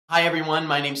Hi everyone,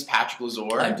 my name's Patrick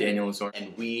Lazours. I'm Daniel Lazours.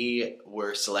 And we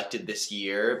were selected this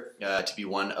year to be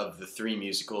one of the 3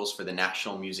 musicals for the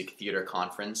National Music Theatre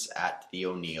Conference at the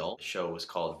O'Neill. The show was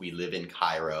called We Live in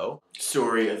Cairo.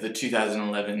 Story of the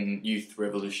 2011 youth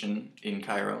revolution in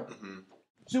Cairo. Mm-hmm.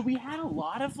 So we had a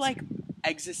lot of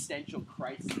existential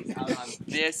crises out on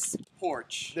this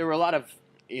porch. There were a lot of,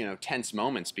 tense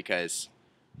moments because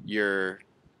you're,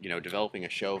 developing a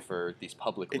show for these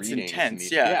public It's readings.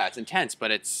 intense, yeah. Yeah, it's intense,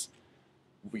 but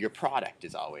your product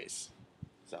is always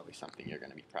something you're going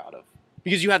to be proud of.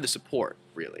 Because you have the support,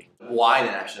 really. Why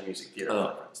the National Music Theatre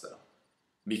Conference, though?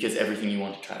 Because everything you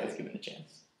want to try is given a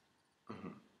chance. Mm-hmm.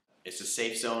 It's a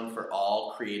safe zone for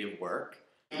all creative work.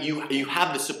 You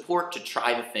have the support to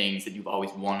try the things that you've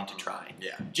always wanted to try.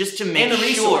 Yeah. Just to make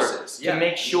sure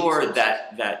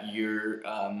that you're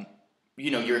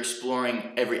you're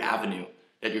exploring every avenue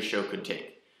that your show could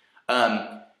take.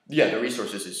 The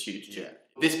resources is huge. Yeah.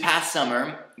 This past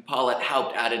summer, Paulette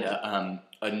Haupt added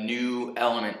a new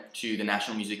element to the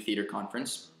National Music Theatre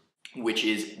Conference, which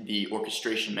is the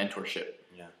orchestration mentorship.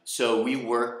 Yeah. So we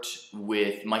worked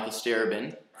with Michael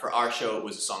Starobin. For our show, it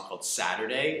was a song called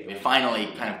Saturday. It finally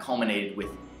kind of culminated with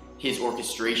his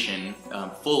orchestration,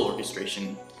 full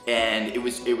orchestration, and it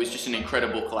was just an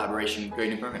incredible collaboration.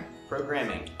 Great new program.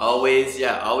 Programming. Always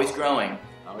growing.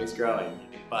 Always growing.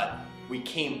 But we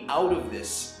came out of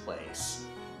this place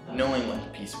knowing what the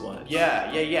piece was.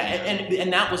 Yeah.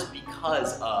 And that was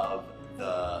because of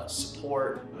the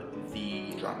support,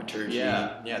 the dramaturgy.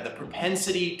 Yeah, the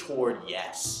propensity toward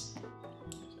yes.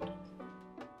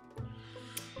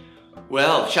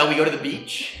 Well, shall we go to the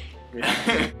beach?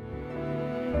 Yeah.